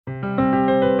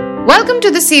Welcome to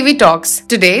the CV Talks.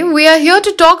 Today, we are here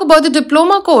to talk about the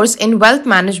Diploma course in Wealth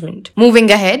Management.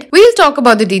 Moving ahead, we'll talk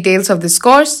about the details of this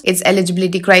course, its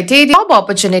eligibility criteria, job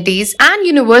opportunities, and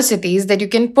universities that you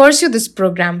can pursue this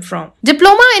program from.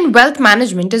 Diploma in Wealth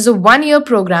Management is a one-year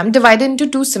program divided into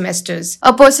 2 semesters.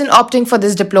 A person opting for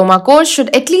this diploma course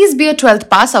should at least be a 12th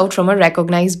pass out from a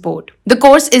recognized board. The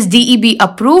course is DEB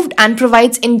approved and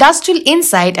provides industrial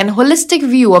insight and holistic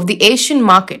view of the Asian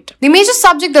market. The major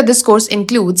subject that this course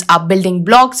includes are building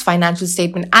blocks, financial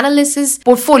statement analysis,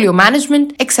 portfolio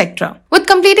management, etc. With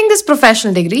completing this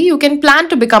professional degree, you can plan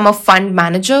to become a fund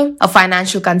manager, a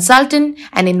financial consultant,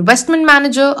 an investment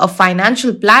manager, a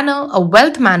financial planner, a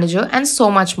wealth manager, and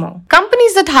so much more.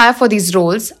 Companies that hire for these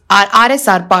roles are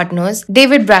RSR Partners,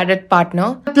 David Bradett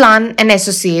Partner, Plan and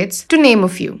Associates, to name a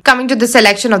few. Coming to the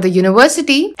selection of the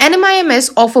university,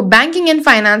 NMIMS offer banking and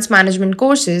finance management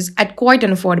courses at quite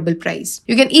an affordable price.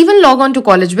 You can even log on to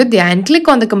College Vidya and click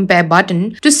on the compare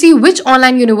button to see which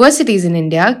online universities in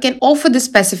India can offer this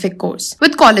specific course.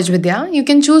 With College Vidya, you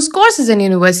can choose courses and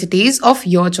universities of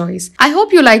your choice. I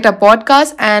hope you liked our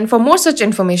podcast, and for more such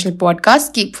informational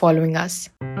podcasts, keep following us.